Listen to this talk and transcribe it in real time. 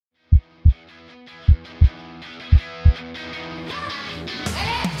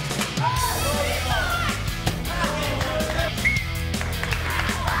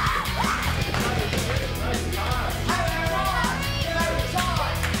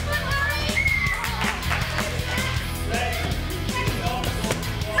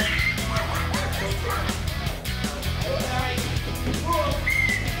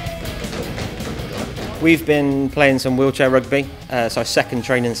We've been playing some wheelchair rugby. It's our second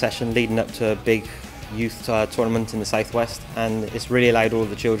training session leading up to a big youth tournament in the southwest, and it's really allowed all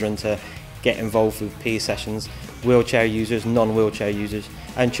of the children to get involved with PE sessions, wheelchair users, non-wheelchair users,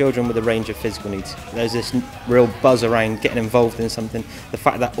 and children with a range of physical needs. There's this real buzz around getting involved in something. The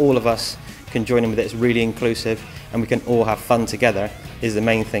fact that all of us can join in with it is really inclusive, and we can all have fun together is the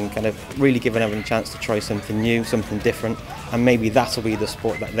main thing, kind of really giving everyone a chance to try something new, something different, and maybe that'll be the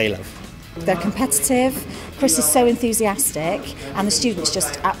sport that they love. They're competitive, Chris is so enthusiastic, and the students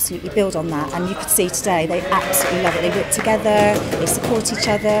just absolutely build on that, and you could see today they absolutely love it. They work together, they support each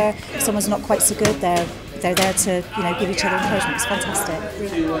other. If someone's not quite so good, they're there to give each other encouragement. It's fantastic.